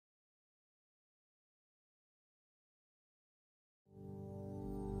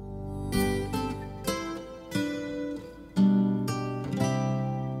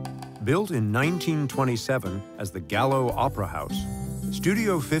Built in 1927 as the Gallo Opera House,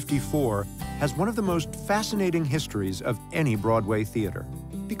 Studio 54 has one of the most fascinating histories of any Broadway theater.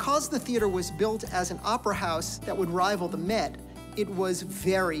 Because the theater was built as an opera house that would rival the Met, it was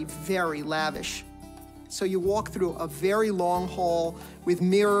very, very lavish. So you walk through a very long hall with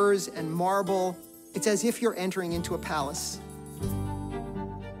mirrors and marble. It's as if you're entering into a palace.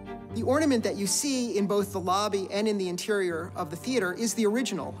 The ornament that you see in both the lobby and in the interior of the theater is the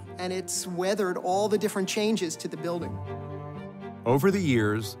original, and it's weathered all the different changes to the building. Over the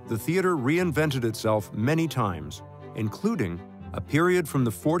years, the theater reinvented itself many times, including a period from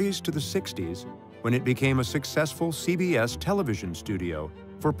the 40s to the 60s when it became a successful CBS television studio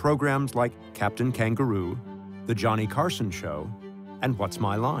for programs like Captain Kangaroo, The Johnny Carson Show, and What's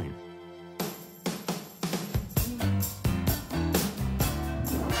My Line?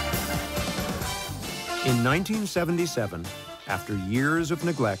 In 1977, after years of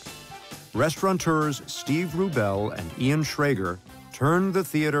neglect, restaurateurs Steve Rubell and Ian Schrager turned the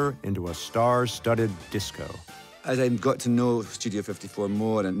theater into a star-studded disco. As I got to know Studio 54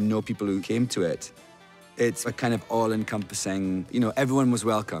 more and know people who came to it, it's a kind of all-encompassing, you know, everyone was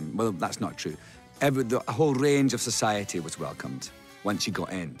welcome. Well, that's not true. The whole range of society was welcomed once you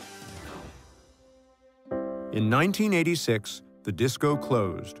got in. In 1986, the disco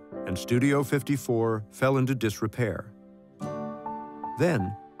closed and Studio 54 fell into disrepair.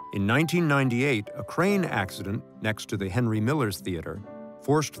 Then, in 1998, a crane accident next to the Henry Miller's Theater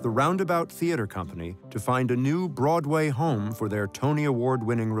forced the Roundabout Theatre Company to find a new Broadway home for their Tony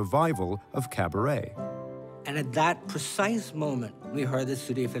Award-winning revival of Cabaret. And at that precise moment, we heard that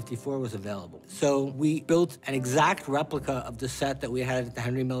Studio 54 was available. So we built an exact replica of the set that we had at the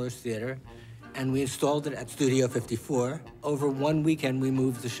Henry Miller's Theater, and we installed it at Studio 54. Over one weekend, we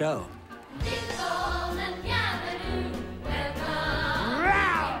moved the show.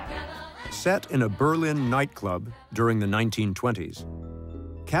 Set in a Berlin nightclub during the 1920s,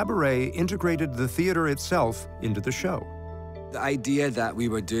 Cabaret integrated the theater itself into the show. The idea that we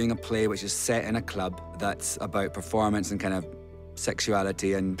were doing a play which is set in a club that's about performance and kind of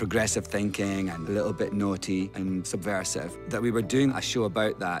sexuality and progressive thinking and a little bit naughty and subversive, that we were doing a show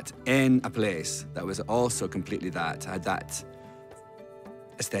about that in a place that was also completely that, had that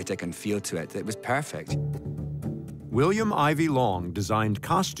aesthetic and feel to it. It was perfect. William Ivy Long designed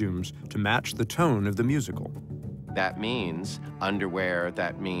costumes to match the tone of the musical. That means underwear,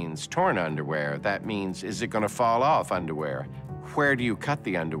 that means torn underwear, that means is it going to fall off underwear? Where do you cut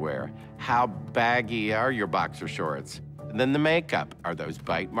the underwear? How baggy are your boxer shorts? And then the makeup, are those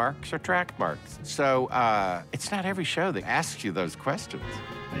bite marks or track marks? So it's not every show that asks you those questions.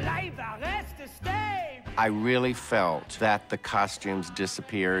 I really felt that the costumes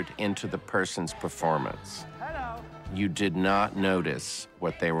disappeared into the person's performance. You did not notice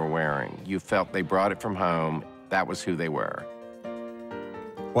what they were wearing. You felt they brought it from home. That was who they were.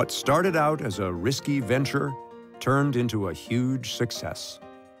 What started out as a risky venture turned into a huge success.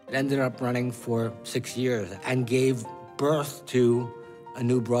 It ended up running for 6 years and gave birth to a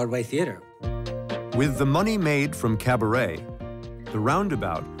new Broadway theater. With the money made from Cabaret, the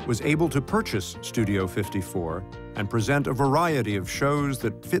Roundabout was able to purchase Studio 54 and present a variety of shows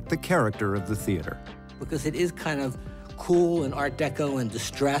that fit the character of the theater. Because it is kind of cool and Art Deco and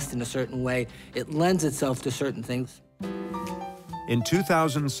distressed in a certain way, it lends itself to certain things. In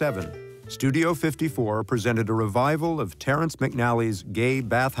 2007, Studio 54 presented a revival of Terrence McNally's gay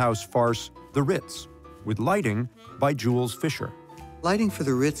bathhouse farce, The Ritz, with lighting by Jules Fisher. Lighting for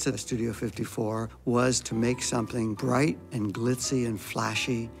The Ritz at Studio 54 was to make something bright and glitzy and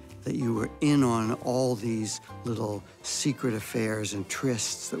flashy, that you were in on all these little secret affairs and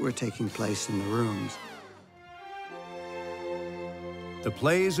trysts that were taking place in the rooms. The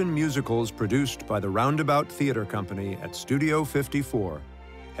plays and musicals produced by the Roundabout Theatre Company at Studio 54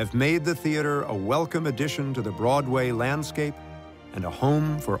 have made the theater a welcome addition to the Broadway landscape and a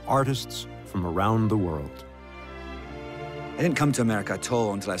home for artists from around the world. I didn't come to America at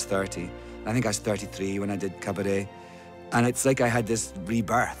all until I was 30. I think I was 33 when I did Cabaret. And it's like I had this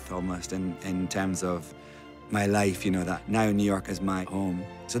rebirth almost in terms of my life, you know, that now New York is my home.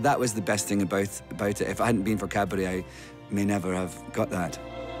 So that was the best thing about it. If it hadn't been for Cabaret, I may never have got that.